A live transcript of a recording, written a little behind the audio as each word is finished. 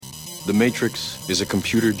The Matrix is a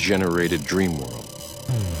computer-generated dream world,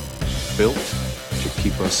 built to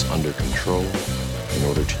keep us under control in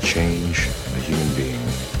order to change a human being.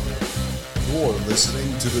 You're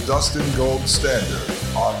listening to the Dustin Gold Standard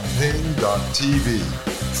on Pain.tv.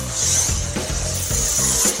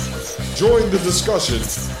 Join the discussion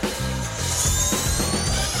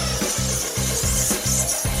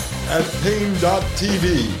at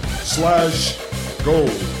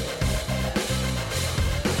Pain.tv/gold.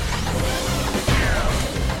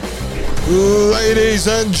 Ladies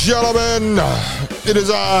and gentlemen, it is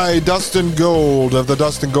I, Dustin Gold of the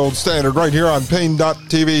Dustin Gold Standard, right here on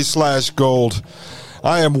Pain.tv/gold.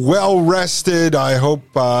 I am well rested. I hope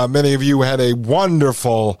many of you had a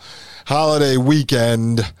wonderful holiday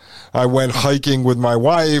weekend. I went hiking with my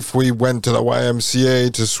wife. We went to the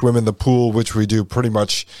YMCA to swim in the pool, which we do pretty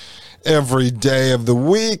much every day of the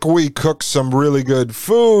week. We cooked some really good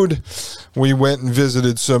food. We went and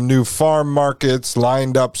visited some new farm markets,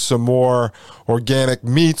 lined up some more organic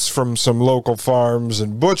meats from some local farms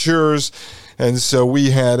and butchers. And so we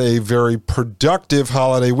had a very productive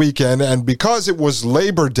holiday weekend. And because it was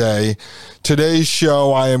Labor Day, today's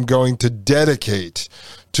show I am going to dedicate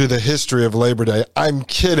to the history of Labor Day. I'm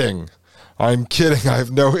kidding. I have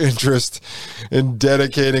no interest in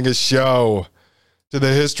dedicating a show to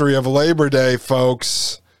the history of Labor Day,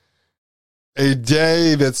 folks. A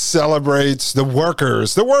day that celebrates the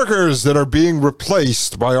workers that are being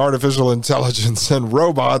replaced by artificial intelligence and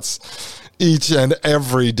robots each and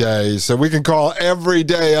every day. So we can call every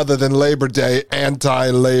day other than Labor Day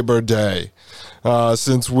anti-Labor Day,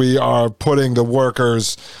 since we are putting the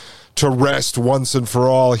workers to rest once and for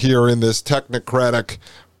all here in this technocratic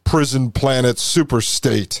prison planet super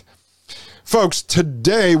state. Folks,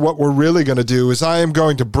 today what we're really going to do is I am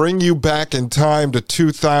going to bring you back in time to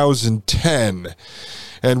 2010,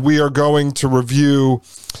 and we are going to review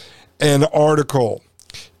an article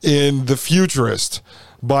in The Futurist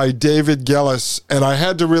by David Gellis, and I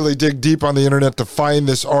had to really dig deep on the internet to find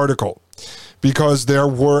this article because there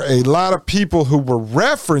were a lot of people who were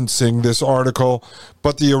referencing this article,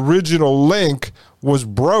 but the original link was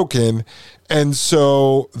broken, and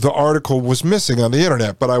so the article was missing on the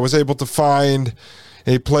internet, but I was able to find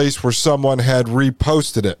a place where someone had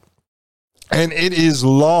reposted it. And it is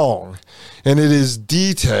long, and it is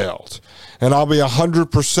detailed, and I'll be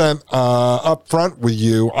 100% upfront with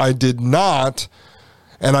you. I did not,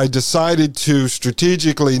 and I decided to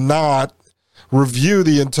strategically not review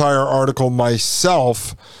the entire article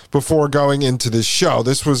myself before going into this show.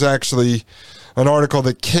 This was actually an article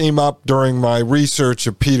that came up during my research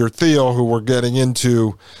of Peter Thiel, who we're getting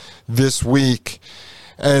into this week.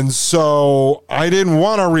 And so I didn't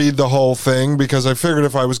want to read the whole thing because I figured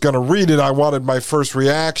if I was going to read it, I wanted my first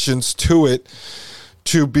reactions to it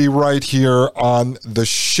to be right here on the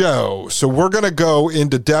show. So we're going to go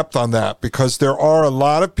into depth on that because there are a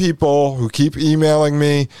lot of people who keep emailing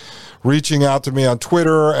me, reaching out to me on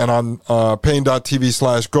Twitter and on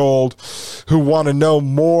Pain.tv/gold who want to know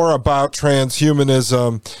more about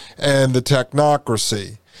transhumanism and the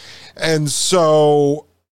technocracy. And so,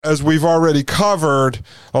 as we've already covered,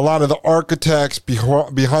 a lot of the architects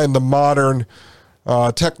behind the modern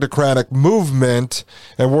technocratic movement,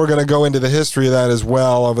 and we're going to go into the history of that as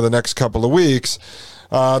well over the next couple of weeks.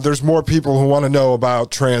 There's more people who want to know about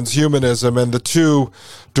transhumanism, and the two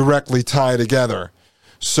directly tie together.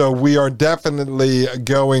 So we are definitely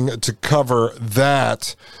going to cover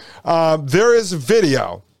that. There is a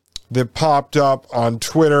video that popped up on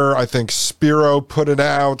Twitter. I think Spiro put it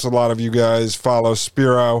out. A lot of you guys follow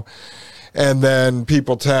Spiro. And then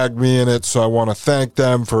people tagged me in it, so I want to thank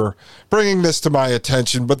them for bringing this to my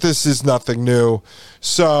attention. But this is nothing new.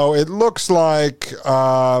 So it looks like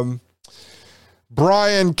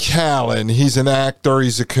Brian Callen, he's an actor,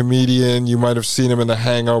 he's a comedian. You might have seen him in the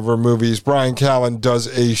Hangover movies. Brian Callen does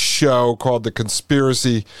a show called The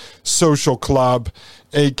Conspiracy Social Club,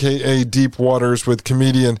 a.k.a. Deep Waters, with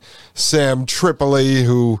comedian Sam Tripoli,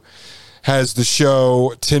 who has the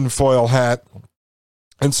show Tinfoil Hat.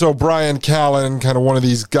 And so Brian Callen, kind of one of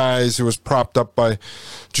these guys who was propped up by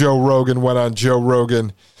Joe Rogan, went on Joe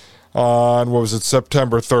Rogan on,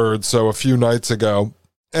 September 3rd, so a few nights ago.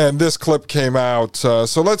 And this clip came out. So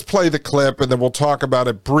let's play the clip, and then we'll talk about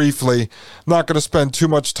it briefly. I'm not going to spend too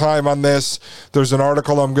much time on this. There's an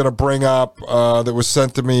article I'm going to bring up that was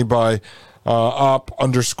sent to me by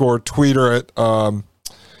op_tweeter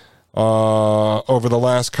over the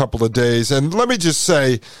last couple of days. And let me just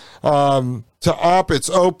say, to op, it's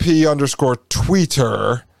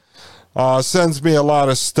op_tweeter. Sends me a lot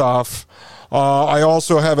of stuff. I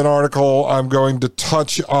also have an article I'm going to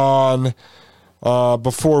touch on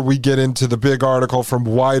before we get into the big article from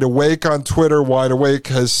Wide Awake on Twitter. Wide Awake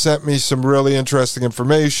has sent me some really interesting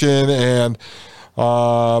information and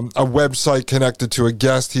a website connected to a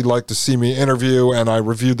guest he'd like to see me interview, and I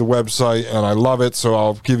reviewed the website and I love it, so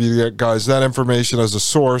I'll give you guys that information as a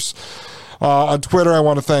source. On Twitter, I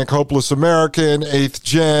want to thank Hopeless American, 8th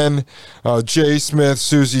Gen, Jay Smith,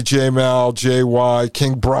 Susie J. Mal, JY,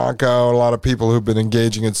 King Bronco, and a lot of people who've been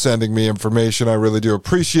engaging and sending me information. I really do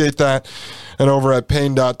appreciate that. And over at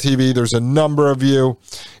Pain.tv, there's a number of you,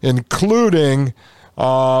 including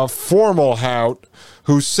Formal Hout,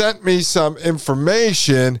 who sent me some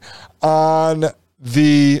information on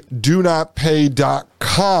the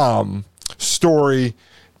DoNotPay.com story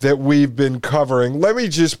that we've been covering. Let me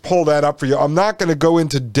just pull that up for you. I'm not going to go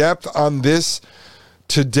into depth on this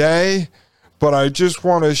today, but I just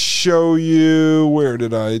want to show you, where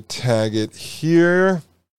did I tag it here?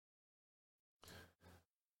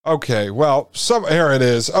 Okay, well, here it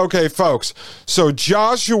is. Okay, folks. So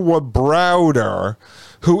Joshua Browder,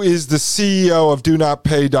 who is the CEO of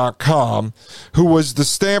DoNotPay.com, who was the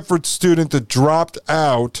Stanford student that dropped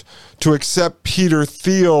out to accept Peter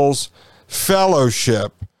Thiel's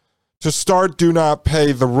fellowship to start Do Not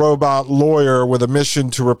Pay, the robot lawyer with a mission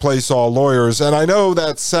to replace all lawyers. And I know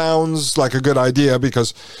that sounds like a good idea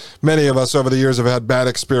because many of us over the years have had bad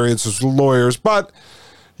experiences with lawyers, but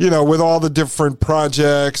you know, with all the different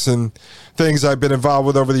projects and things I've been involved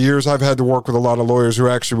with over the years, I've had to work with a lot of lawyers who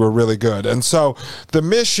actually were really good. And so the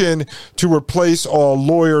mission to replace all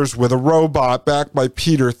lawyers with a robot backed by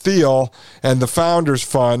Peter Thiel and the Founders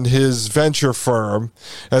Fund, his venture firm,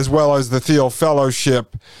 as well as the Thiel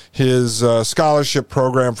Fellowship, his scholarship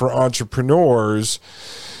program for entrepreneurs,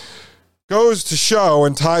 goes to show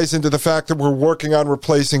and ties into the fact that we're working on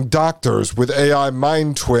replacing doctors with AI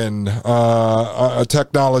Mind Twin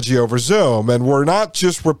technology over Zoom. And we're not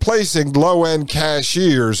just replacing low-end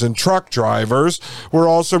cashiers and truck drivers, we're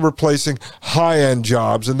also replacing high-end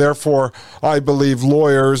jobs. And therefore, I believe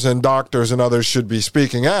lawyers and doctors and others should be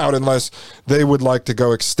speaking out unless they would like to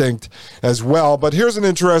go extinct as well. But here's an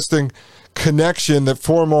interesting connection that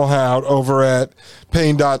Formal Hout over at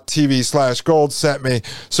pain.tv/gold sent me.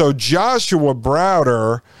 So Joshua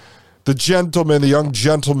Browder, the young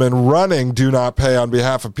gentleman running Do Not Pay on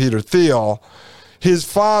behalf of Peter Thiel, his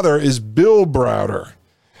father is Bill Browder.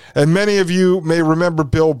 And many of you may remember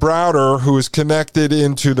Bill Browder, who is connected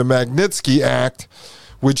into the Magnitsky Act,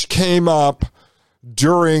 which came up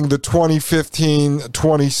during the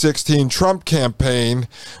 2015-2016 Trump campaign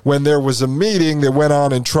when there was a meeting that went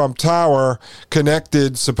on in Trump Tower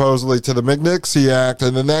connected supposedly to the Magnitsky Act,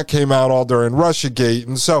 and then that came out all during Russiagate.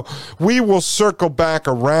 And so we will circle back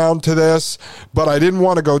around to this, but I didn't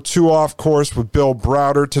want to go too off course with Bill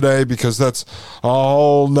Browder today because that's a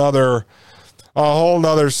whole nother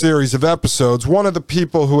series of episodes. One of the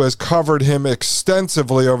people who has covered him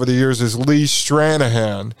extensively over the years is Lee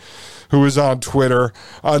Stranahan, who is on Twitter.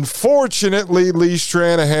 Unfortunately, Lee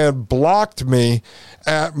Stranahan blocked me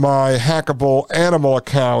at my Hackable Animal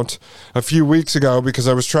account a few weeks ago because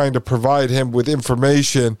I was trying to provide him with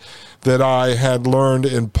information that I had learned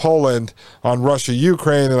in Poland on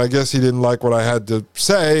Russia-Ukraine, and I guess he didn't like what I had to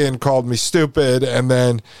say and called me stupid and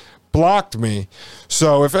then blocked me.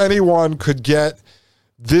 So if anyone could get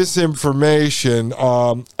this information,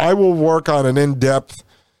 I will work on an in-depth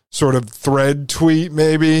sort of thread tweet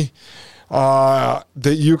maybe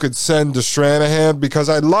that you could send to Stranahan, because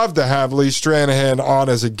I'd love to have Lee Stranahan on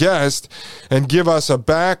as a guest and give us a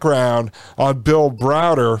background on Bill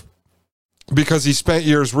Browder, because he spent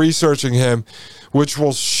years researching him, which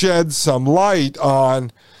will shed some light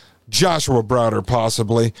on Joshua Browder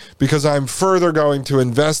possibly, because I'm further going to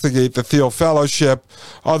investigate the Thiel Fellowship,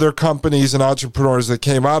 other companies and entrepreneurs that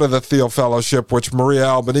came out of the Thiel Fellowship, which Maria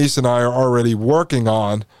Albanese and I are already working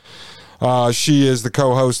on. She is the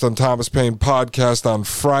co-host on Thomas Paine podcast on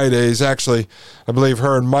Fridays. Actually, I believe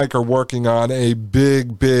her and Mike are working on a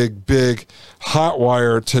big hot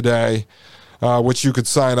wire today, which you could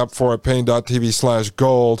sign up for at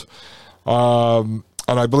pain.tv/gold.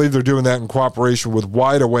 And I believe they're doing that in cooperation with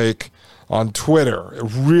Wide Awake on Twitter.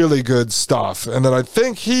 Really good stuff. And then I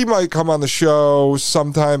think he might come on the show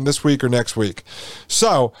sometime this week or next week.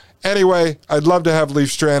 So anyway, I'd love to have Lee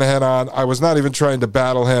Stranahan on. I was not even trying to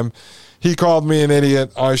battle him. He called me an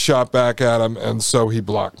idiot. I shot back at him, and so he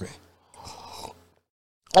blocked me.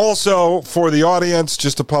 Also, for the audience,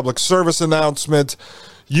 just a public service announcement.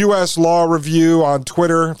 U.S. Law Review on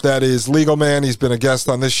Twitter. That is Legal Man. He's been a guest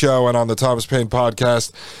on this show and on the Thomas Paine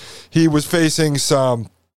podcast. He was facing some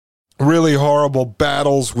really horrible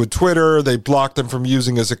battles with Twitter. They blocked him from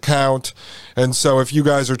using his account. And so if you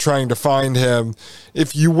guys are trying to find him,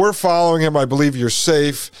 if you were following him, I believe you're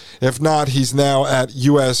safe. If not, he's now at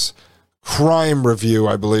U.S. Crime Review,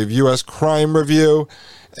 I believe. U.S. Crime Review.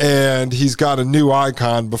 And he's got a new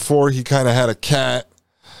icon. Before, he kind of had a cat.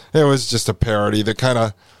 It was just a parody that kind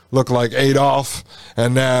of looked like Adolf.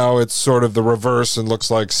 And now it's sort of the reverse and looks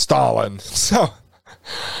like Stalin. So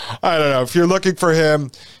I don't know. If you're looking for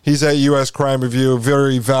him, he's at U.S. Crime Review, a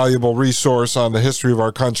very valuable resource on the history of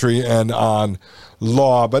our country and on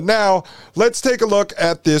law. But now, let's take a look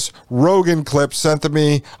at this Rogan clip sent to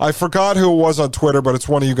me. I forgot who it was on Twitter, but it's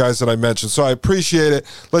one of you guys that I mentioned, so I appreciate it.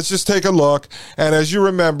 Let's just take a look. And as you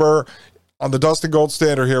remember, on the Dustin Gold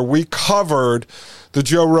Standard here, we covered the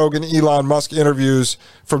Joe Rogan, Elon Musk interviews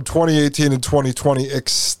from 2018 and 2020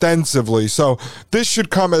 extensively. So this should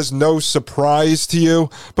come as no surprise to you,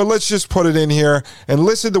 but let's just put it in here and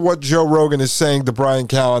listen to what Joe Rogan is saying to Brian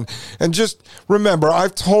Callen. And just remember,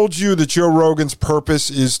 I've told you that Joe Rogan's purpose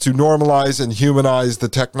is to normalize and humanize the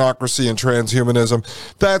technocracy and transhumanism.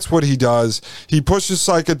 That's what he does. He pushes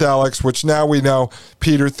psychedelics, which now we know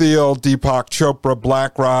Peter Thiel, Deepak Chopra,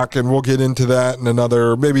 BlackRock, and we'll get into that in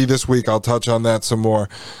another, maybe this week I'll touch on that some more,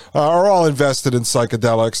 are all invested in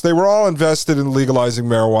psychedelics. They were all invested in legalizing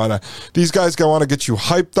marijuana. These guys go on to get you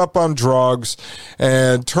hyped up on drugs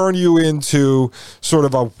and turn you into sort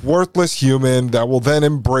of a worthless human that will then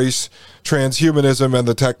embrace transhumanism and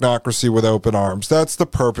the technocracy with open arms. That's the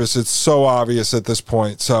purpose. It's so obvious at this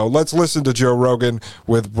point. So let's listen to Joe Rogan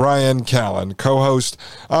with Brian Callen, co-host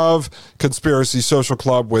of Conspiracy Social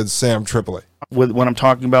Club with Sam Tripoli. When I'm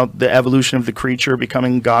talking about the evolution of the creature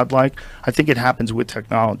becoming godlike, I think it happens with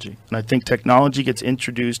technology. And I think technology gets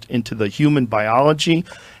introduced into the human biology,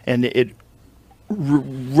 and it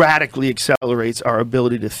radically accelerates our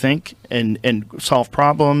ability to think and solve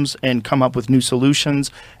problems and come up with new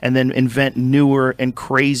solutions and then invent newer and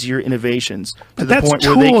crazier innovations. But that's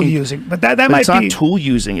tool using. But that might be... It's not tool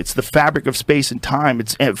using. It's the fabric of space and time.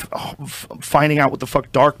 It's finding out what the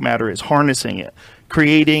fuck dark matter is, harnessing it,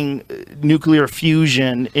 creating nuclear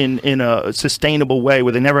fusion in a sustainable way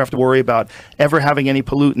where they never have to worry about ever having any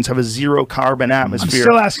pollutants, have a zero carbon atmosphere. I'm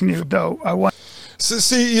still asking you, though.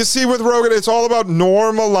 So you see with Rogan, it's all about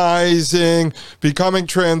normalizing, becoming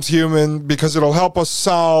transhuman, because it'll help us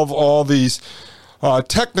solve all these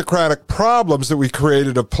technocratic problems that we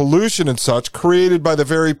created of pollution and such, created by the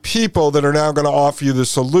very people that are now going to offer you the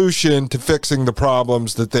solution to fixing the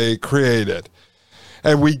problems that they created.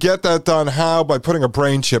 And we get that done how? By putting a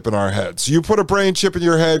brain chip in our heads. You put a brain chip in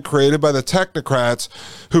your head created by the technocrats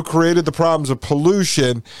who created the problems of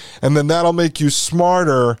pollution, and then that'll make you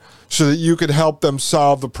smarter so that you could help them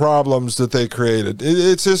solve the problems that they created.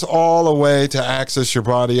 It's just all a way to access your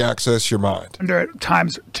body, access your mind. Under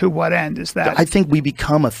times, to what end is that? I think we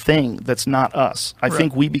become a thing that's not us. I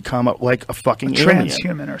think we become like a fucking alien.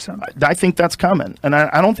 Transhuman or something. I think that's coming. And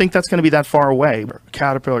I don't think that's going to be that far away. A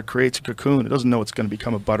caterpillar creates a cocoon. It doesn't know it's going to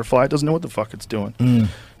become a butterfly. It doesn't know what the fuck it's doing.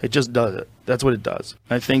 It just does it. That's what it does.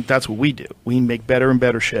 I think that's what we do. We make better and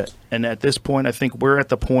better shit. And at this point, I think we're at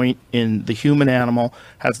the point in the human animal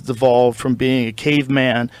has evolved from being a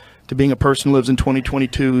caveman to being a person who lives in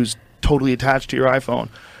 2022 who's totally attached to your iPhone.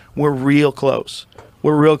 We're real close.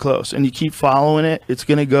 We're real close. And you keep following it, it's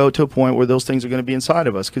going to go to a point where those things are going to be inside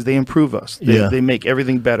of us because they improve us. They make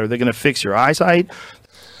everything better. They're going to fix your eyesight.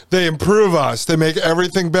 They improve us. They make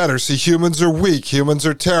everything better. See, humans are weak. Humans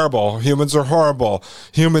are terrible. Humans are horrible.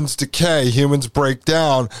 Humans decay. Humans break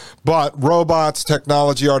down. But robots,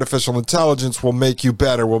 technology, artificial intelligence will make you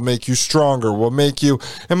better, will make you stronger, will make you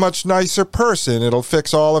a much nicer person. It'll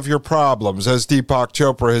fix all of your problems. As Deepak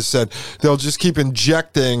Chopra has said, they'll just keep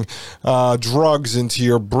injecting drugs into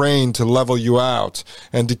your brain to level you out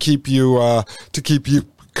and to keep you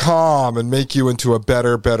calm and make you into a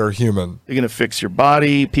better human. You're going to fix your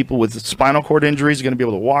body. People with spinal cord injuries are going to be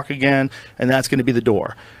able to walk again, and that's going to be the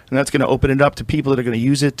door. And that's going to open it up to people that are going to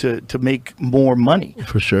use it to make more money.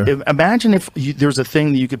 For sure. Imagine if there's a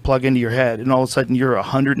thing that you could plug into your head, and all of a sudden you're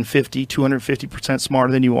 150, 250%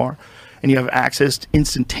 smarter than you are, and you have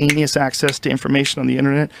instantaneous access to information on the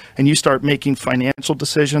internet, and you start making financial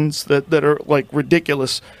decisions that are like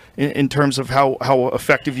ridiculous in terms of how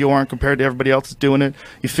effective you are compared to everybody else that's doing it.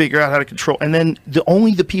 You figure out how to control, and then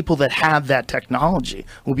only the people that have that technology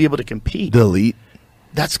will be able to compete. The elite.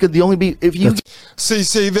 That's good. The only be if you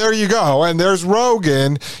see, there you go. And there's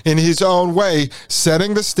Rogan in his own way,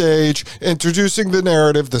 setting the stage, introducing the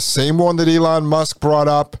narrative, the same one that Elon Musk brought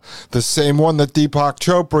up, the same one that Deepak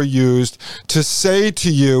Chopra used to say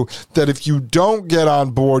to you that if you don't get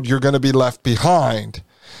on board, you're going to be left behind.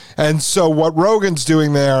 And so what Rogan's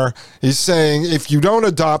doing there is saying if you don't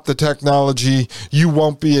adopt the technology, you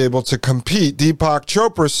won't be able to compete. Deepak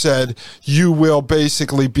Chopra said you will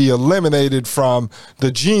basically be eliminated from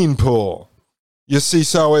the gene pool. You see,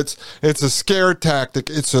 so it's a scare tactic.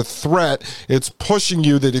 It's a threat. It's pushing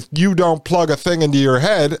you that if you don't plug a thing into your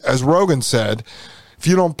head, as Rogan said, if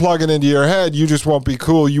you don't plug it into your head, you just won't be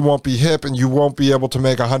cool, you won't be hip, and you won't be able to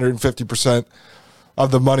make 150%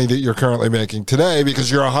 of the money that you're currently making today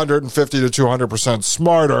because you're 150 to 200%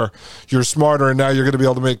 smarter. You're smarter, and now you're going to be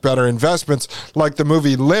able to make better investments, like the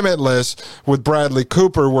movie Limitless with Bradley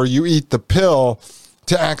Cooper, where you eat the pill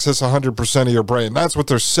to access 100% of your brain. That's what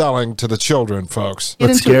they're selling to the children, folks. Get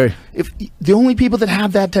That's into scary. If the only people that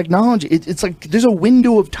have that technology, it's like there's a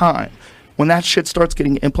window of time when that shit starts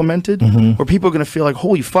getting implemented, where people are going to feel like,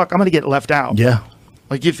 holy fuck, I'm going to get left out. Yeah.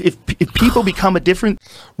 Like if people become a different...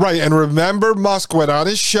 Right, and remember Musk went on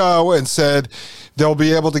his show and said they'll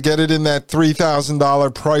be able to get it in that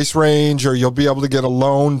 $3,000 price range, or you'll be able to get a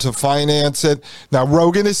loan to finance it. Now,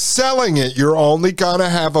 Rogan is selling it. You're only going to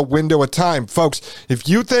have a window of time. Folks, if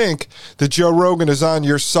you think that Joe Rogan is on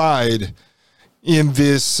your side in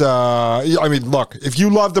this, I mean, look, if you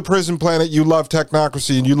love the prison planet, you love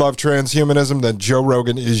technocracy, and you love transhumanism, then Joe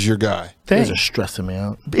Rogan is your guy. You guys are stressing me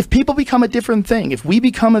out. If people become a different thing, if we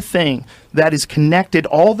become a thing that is connected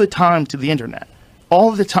all the time to the internet,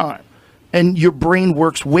 all the time, and your brain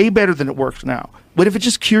works way better than it works now, what if it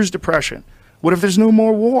just cures depression? What if there's no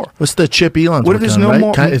more war? What's the chip Elon's What if there's working on,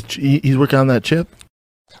 no right? more- He's working on that chip?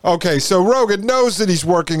 Okay, so Rogan knows that he's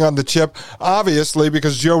working on the chip, obviously,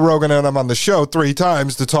 because Joe Rogan had him on the show 3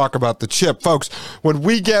 times to talk about the chip. Folks, when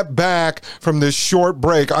we get back from this short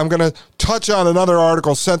break, I'm going to touch on another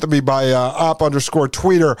article sent to me by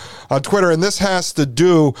op_tweeter on Twitter, and this has to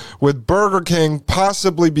do with Burger King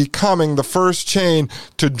possibly becoming the first chain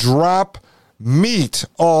to drop meat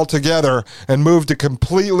altogether and move to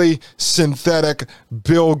completely synthetic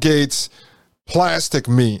Bill Gates plastic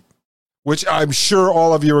meat, which I'm sure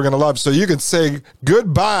all of you are going to love. So you can say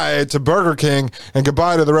goodbye to Burger King and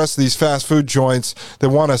goodbye to the rest of these fast food joints that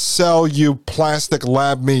want to sell you plastic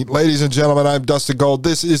lab meat. Ladies and gentlemen, I'm Dustin Gold.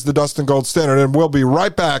 This is the Dustin Gold Standard, and we'll be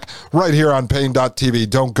right back right here on Pain.tv.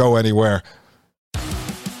 Don't go anywhere.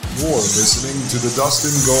 You're listening to the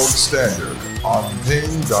Dustin Gold Standard on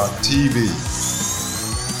Pain.tv.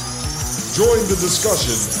 Join the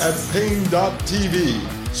discussion at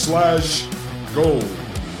Pain.tv/gold.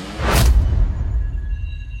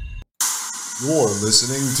 You're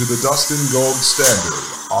listening to the Dustin Gold Standard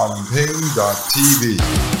on Pain.tv.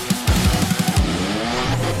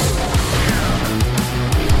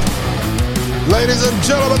 Ladies and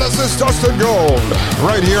gentlemen, this is Dustin Gold,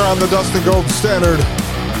 right here on the Dustin Gold Standard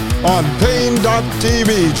on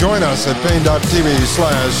Pain.tv. Join us at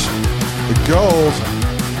Pain.tv/gold.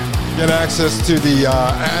 Get access to the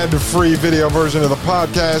ad-free video version of the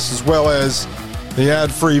podcast, as well as the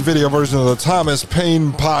ad-free video version of the Thomas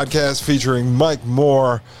Paine podcast featuring Mike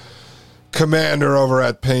Moore, commander over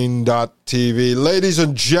at Pain.tv. Ladies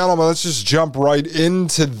and gentlemen, let's just jump right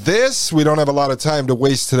into this. We don't have a lot of time to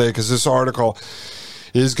waste today because this article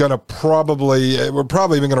is going to we're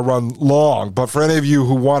probably even going to run long. But for any of you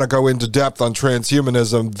who want to go into depth on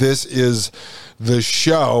transhumanism, this is the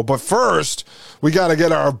show. But first, we got to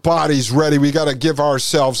get our bodies ready. We got to give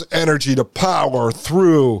ourselves energy to power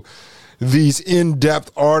through these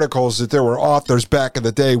in-depth articles that there were authors back in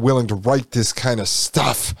the day willing to write this kind of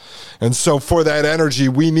stuff. And so for that energy,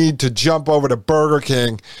 we need to jump over to Burger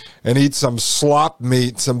King and eat some slop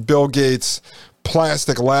meat, some Bill Gates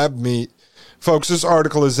plastic lab meat. Folks, this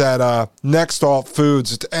article is at Nextalt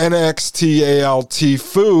Foods. It's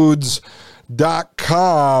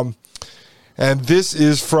nxtaltfoods.com. And this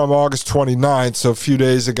is from August 29th, so a few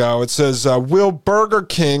days ago. It says, will Burger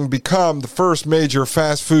King become the first major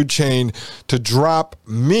fast food chain to drop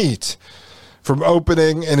meat? From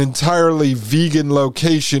opening an entirely vegan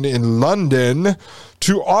location in London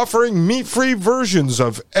to offering meat-free versions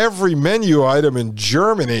of every menu item in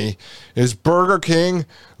Germany, is Burger King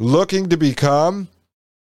looking to become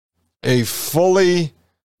a fully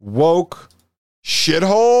woke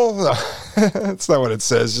shithole? That's not what it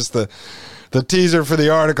says, just the teaser for the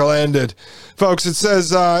article ended. Folks, it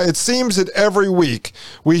says, it seems that every week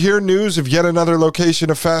we hear news of yet another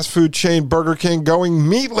location of fast food chain Burger King going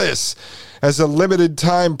meatless as a limited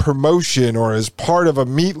time promotion or as part of a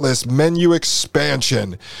meatless menu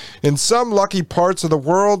expansion. In some lucky parts of the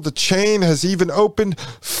world, the chain has even opened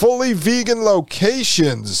fully vegan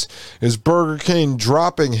locations. Is Burger King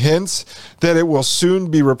dropping hints that it will soon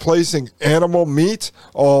be replacing animal meat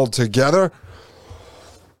altogether?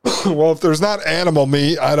 Well, if there's not animal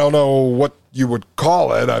meat, I don't know what you would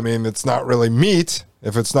call it. I mean, it's not really meat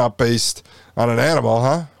if it's not based on an animal,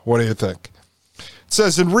 huh? What do you think? It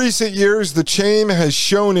says, in recent years, the chain has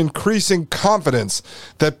shown increasing confidence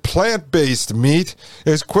that plant-based meat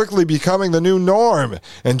is quickly becoming the new norm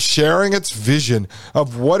and sharing its vision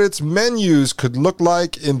of what its menus could look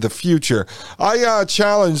like in the future. I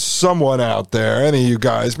challenge someone out there, any of you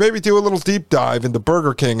guys, maybe do a little deep dive into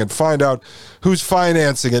Burger King and find out who's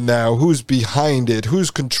financing it now, who's behind it,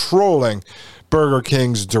 who's controlling Burger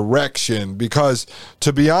King's direction. Because,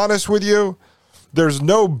 to be honest with you, there's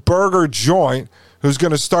no burger joint who's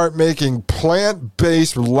going to start making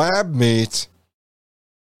plant-based lab meat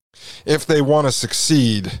if they want to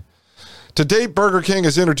succeed. To date, Burger King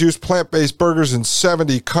has introduced plant-based burgers in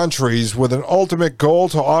 70 countries with an ultimate goal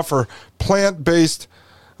to offer plant-based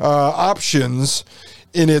options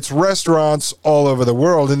in its restaurants all over the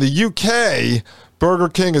world. In the UK, Burger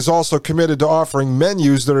King is also committed to offering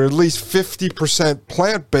menus that are at least 50%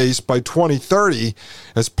 plant-based by 2030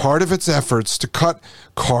 as part of its efforts to cut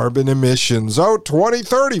carbon emissions. Oh,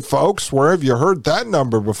 2030, folks. Where have you heard that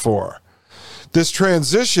number before? This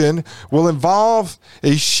transition will involve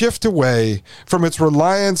a shift away from its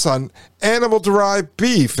reliance on animal-derived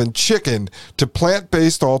beef and chicken to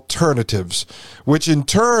plant-based alternatives, which in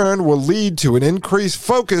turn will lead to an increased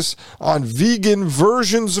focus on vegan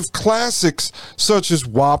versions of classics such as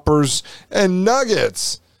Whoppers and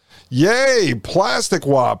Nuggets. Yay, plastic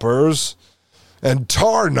Whoppers and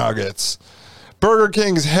tar nuggets. Burger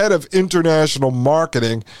King's head of international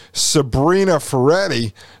marketing, Sabrina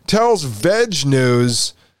Ferretti, tells Veg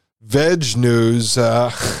News that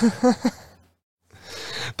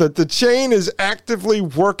the chain is actively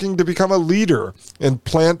working to become a leader in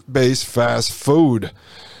plant-based fast food.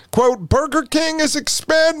 Quote, Burger King is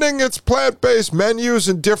expanding its plant-based menus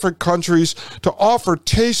in different countries to offer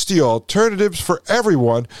tasty alternatives for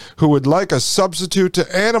everyone who would like a substitute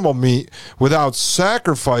to animal meat without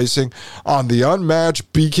sacrificing on the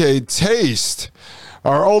unmatched BK taste.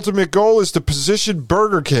 Our ultimate goal is to position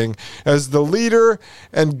Burger King as the leader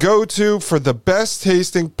and go-to for the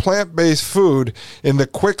best-tasting plant-based food in the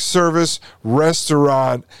quick-service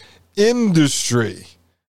restaurant industry.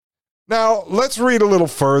 Now, let's read a little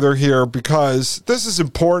further here because this is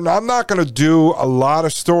important. I'm not going to do a lot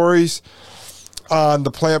of stories on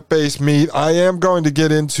the plant-based meat. I am going to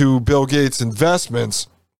get into Bill Gates' investments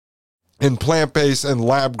in plant-based and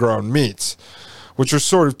lab-grown meats, which are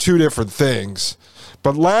sort of two different things.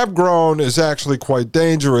 But lab-grown is actually quite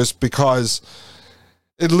dangerous because,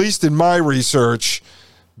 at least in my research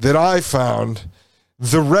that I found,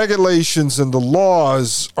 the regulations and the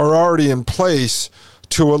laws are already in place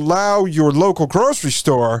to allow your local grocery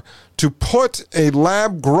store to put a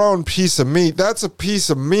lab-grown piece of meat. That's a piece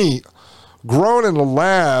of meat grown in a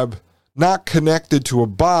lab, not connected to a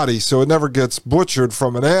body, so it never gets butchered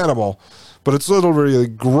from an animal. But it's literally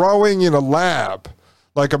growing in a lab.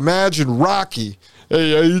 Like imagine Rocky.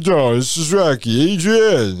 Hey, how you doing? This is Rocky.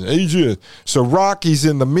 Adrian. So Rocky's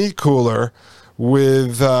in the meat cooler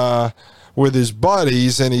with his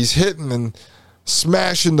buddies, and he's hitting and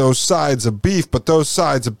smashing those sides of beef, but those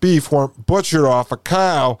sides of beef weren't butchered off a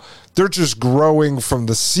cow. They're just growing from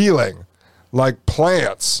the ceiling like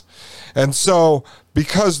plants. And so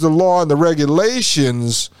because the law and the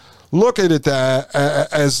regulations look at that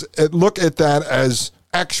as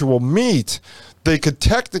actual meat, they could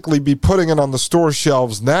technically be putting it on the store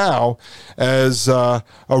shelves now as a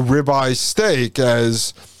ribeye steak,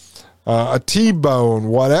 as a T-bone,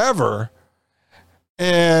 whatever.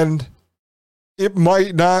 And it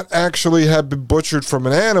might not actually have been butchered from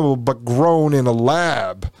an animal, but grown in a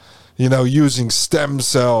lab, using stem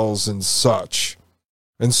cells and such.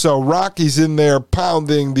 And so Rocky's in there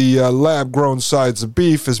pounding the lab-grown sides of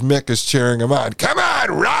beef as Mick is cheering him on. Come on,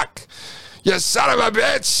 Rock! You son of a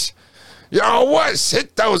bitch! You're a wuss!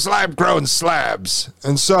 Hit those lab-grown slabs!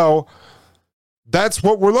 And so that's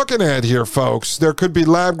what we're looking at here, folks. There could be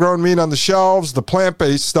lab-grown meat on the shelves. The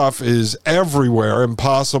plant-based stuff is everywhere.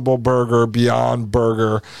 Impossible Burger, Beyond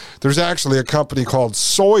Burger. There's actually a company called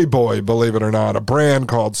Soy Boy, believe it or not, a brand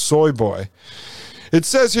called Soy Boy. It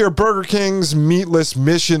says here, Burger King's meatless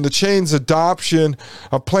mission. The chain's adoption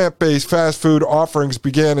of plant-based fast food offerings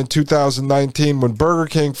began in 2019 when Burger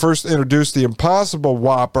King first introduced the Impossible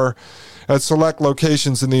Whopper at select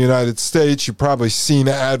locations in the United States. You've probably seen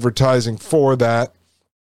advertising for that.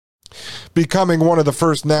 Becoming one of the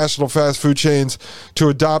first national fast food chains to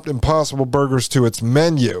adopt Impossible Burgers to its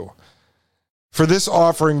menu. For this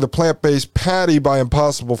offering, the plant-based patty by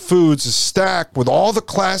Impossible Foods is stacked with all the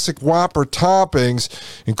classic Whopper toppings,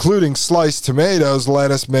 including sliced tomatoes,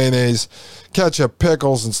 lettuce, mayonnaise, ketchup,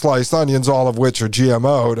 pickles, and sliced onions, all of which are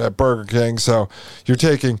GMO'd at Burger King. So you're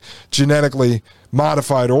taking genetically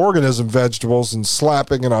modified organism vegetables and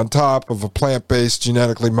slapping it on top of a plant-based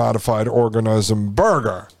genetically modified organism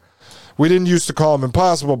burger. We didn't used to call them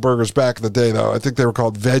Impossible Burgers back in the day, though. I think they were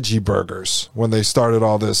called Veggie Burgers when they started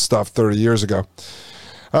all this stuff 30 years ago.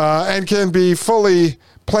 And can be fully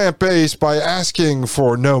plant-based by asking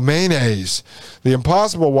for no mayonnaise. The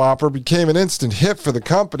Impossible Whopper became an instant hit for the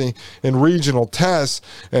company in regional tests,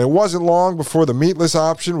 and it wasn't long before the meatless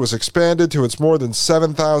option was expanded to its more than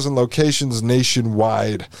 7,000 locations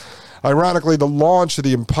nationwide. Ironically, the launch of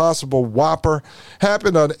the Impossible Whopper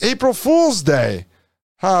happened on April Fool's Day.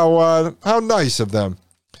 How nice of them.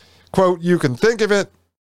 Quote, you can think of it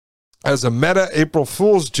as a meta April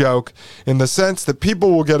Fool's joke in the sense that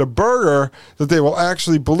people will get a burger that they will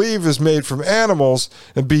actually believe is made from animals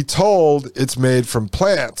and be told it's made from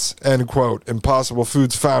plants, end quote. Impossible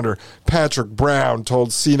Foods founder Patrick Brown told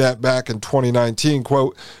CNET back in 2019,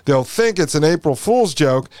 quote, they'll think it's an April Fool's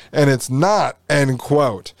joke and it's not, end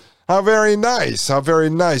quote. How very nice. How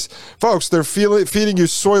very nice. Folks, they're feeding you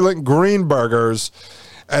Soylent Green burgers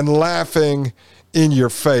and laughing in your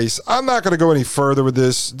face. I'm not going to go any further with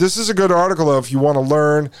this. This is a good article, though, if you want to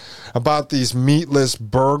learn about these meatless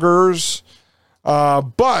burgers.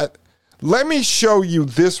 But let me show you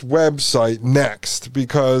this website next,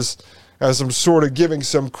 because as I'm sort of giving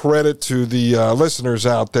some credit to the listeners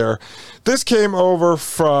out there, this came over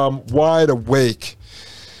from Wide Awake.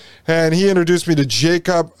 And he introduced me to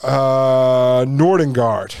Jacob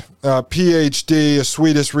Nordengard, PhD, a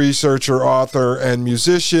Swedish researcher, author, and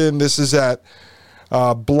musician. This is at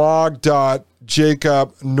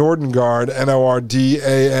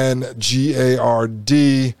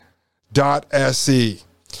blog.jacobnordengard, Nordangard.se.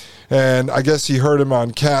 And I guess he heard him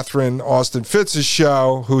on Catherine Austin Fitz's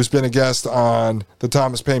show, who's been a guest on the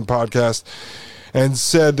Thomas Paine podcast, and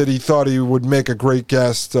said that he thought he would make a great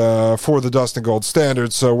guest for the Dustin Gold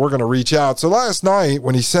Standard, so we're going to reach out. So last night,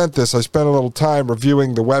 when he sent this, I spent a little time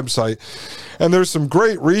reviewing the website, and there's some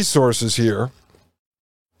great resources here.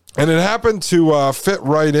 And it happened to fit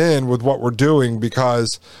right in with what we're doing,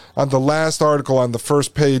 because on the last article on the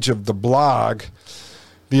first page of the blog,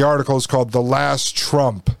 the article is called The Last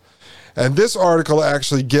Trump. And this article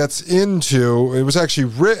actually gets into, it was actually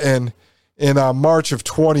written in March of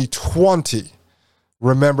 2020.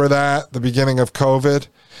 Remember that, the beginning of COVID?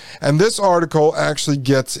 And this article actually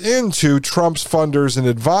gets into Trump's funders and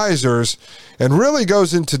advisors and really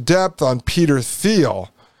goes into depth on Peter Thiel,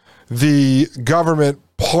 the government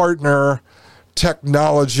partner,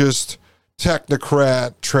 technologist,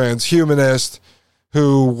 technocrat, transhumanist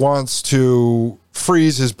who wants to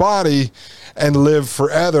freeze his body and live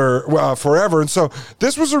forever. And so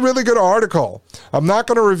this was a really good article. I'm not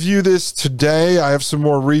going to review this today. I have some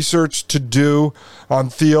more research to do on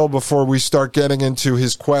Thiel before we start getting into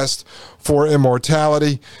his quest for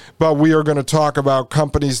immortality. But we are going to talk about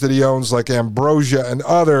companies that he owns like Ambrosia and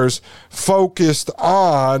others focused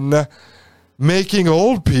on making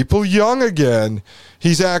old people young again.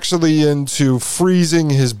 He's actually into freezing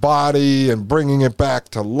his body and bringing it back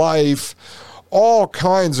to life. All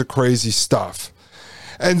kinds of crazy stuff.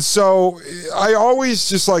 And so I always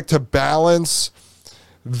just like to balance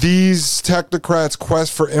these technocrats'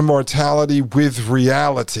 quest for immortality with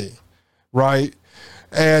reality, right?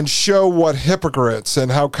 And show what hypocrites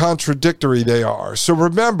and how contradictory they are. So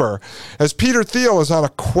remember, as Peter Thiel is on a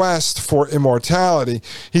quest for immortality,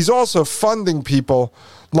 he's also funding people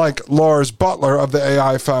like Lars Butler of the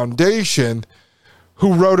AI Foundation,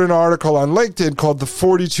 who wrote an article on LinkedIn called The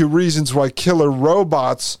 42 Reasons Why Killer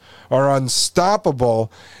Robots Are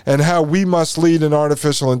Unstoppable and How We Must Lead in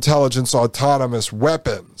Artificial Intelligence Autonomous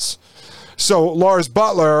Weapons. So Lars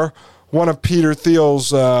Butler, one of Peter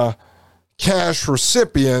Thiel's cash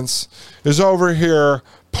recipients, is over here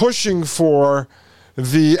pushing for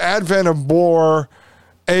the advent of more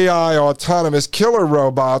AI autonomous killer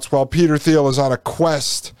robots while Peter Thiel is on a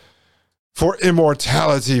quest for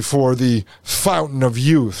immortality, for the fountain of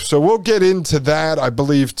youth. So we'll get into that, I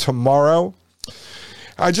believe, tomorrow.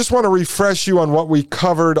 I just want to refresh you on what we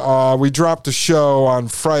covered. We dropped a show on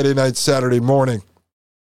Friday night, Saturday morning.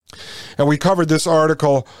 And we covered this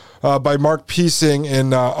article by Mark Piesing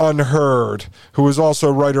in Unheard, who is also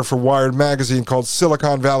a writer for Wired Magazine, called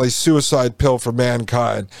Silicon Valley's Suicide Pill for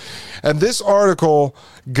Mankind. And this article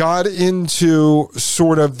got into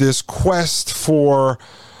sort of this quest for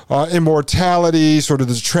immortality, sort of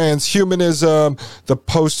the transhumanism, the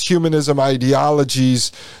post-humanism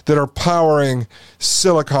ideologies that are powering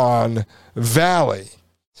Silicon Valley.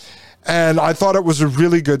 And I thought it was a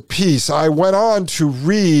really good piece. I went on to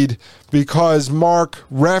read because Mark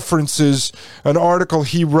references an article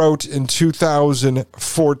he wrote in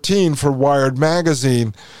 2014 for Wired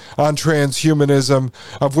magazine on transhumanism,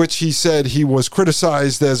 of which he said he was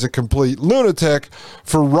criticized as a complete lunatic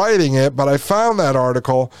for writing it. But I found that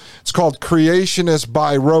article. It's called Creationist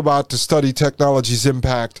by Robot to Study Technology's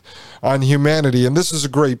Impact on Humanity. And this is a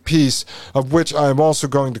great piece, of which I'm also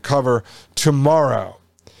going to cover tomorrow.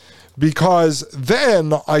 Because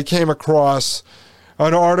then I came across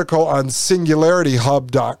an article on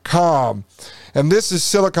SingularityHub.com, and this is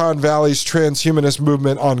Silicon Valley's transhumanist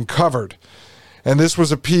movement uncovered. And this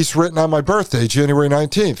was a piece written on my birthday, January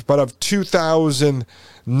 19th, but of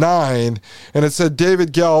 2009. And it said,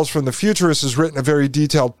 David Gels from The Futurist has written a very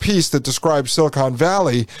detailed piece that describes Silicon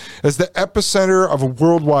Valley as the epicenter of a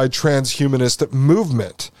worldwide transhumanist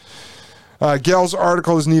movement. Gell's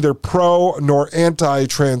article is neither pro nor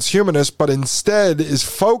anti-transhumanist, but instead is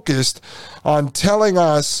focused on telling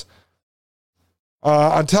us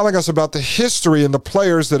about the history and the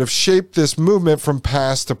players that have shaped this movement from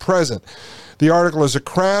past to present. The article is a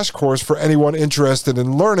crash course for anyone interested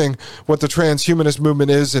in learning what the transhumanist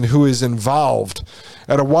movement is and who is involved.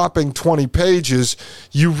 At a whopping 20 pages,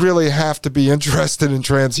 you really have to be interested in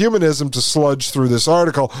transhumanism to sludge through this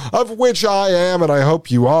article, of which I am, and I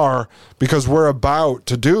hope you are, because we're about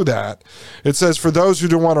to do that. It says, for those who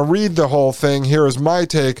don't want to read the whole thing, here is my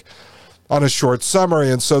take on a short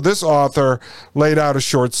summary. And so this author laid out a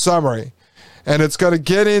short summary. And it's going to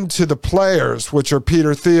get into the players, which are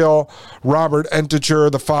Peter Thiel, Robert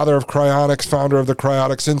Entinger, the father of cryonics, founder of the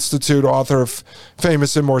Cryonics Institute, author of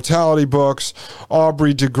famous immortality books,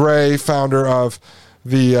 Aubrey de Grey, founder of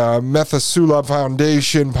the Methuselah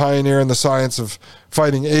Foundation, pioneer in the science of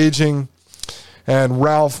fighting aging, and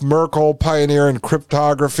Ralph Merkel, pioneer in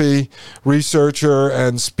cryptography, researcher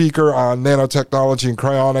and speaker on nanotechnology and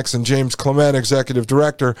cryonics, and James Clement, executive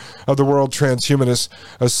director of the World Transhumanist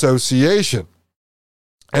Association.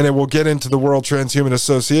 And it will get into the World Transhumanist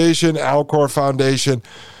Association, Alcor Foundation,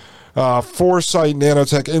 Foresight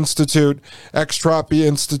Nanotech Institute, Extropy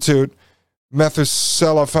Institute,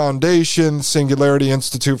 Methuselah Foundation, Singularity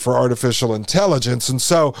Institute for Artificial Intelligence. And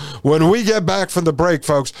so when we get back from the break,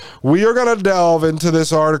 folks, we are going to delve into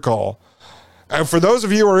this article. And for those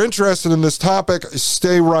of you who are interested in this topic,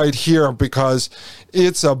 stay right here because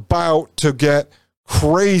it's about to get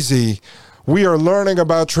crazy. We are learning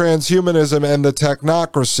about transhumanism and the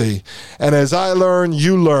technocracy. And as I learn,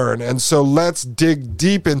 you learn. And so let's dig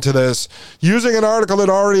deep into this using an article that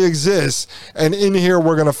already exists. And in here,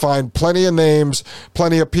 we're going to find plenty of names,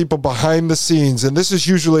 plenty of people behind the scenes. And this is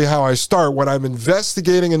usually how I start when I'm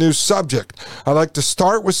investigating a new subject. I like to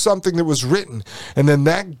start with something that was written. And then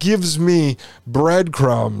that gives me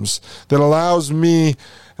breadcrumbs that allows me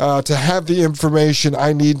to have the information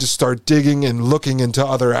I need to start digging and looking into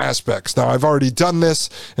other aspects. Now, I've already done this,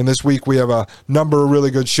 and this week we have a number of really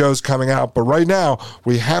good shows coming out, but right now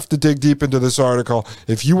we have to dig deep into this article.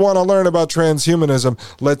 If you want to learn about transhumanism,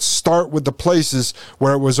 let's start with the places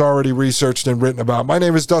where it was already researched and written about. My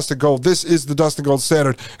name is Dustin Gold. This is the Dustin Gold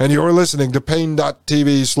Standard, and you're listening to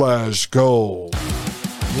Pain.tv/gold.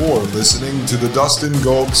 You're listening to the Dustin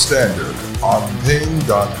Gold Standard on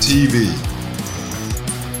Pain.tv.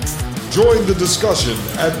 Join the discussion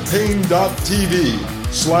at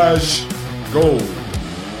Pain.tv/gold.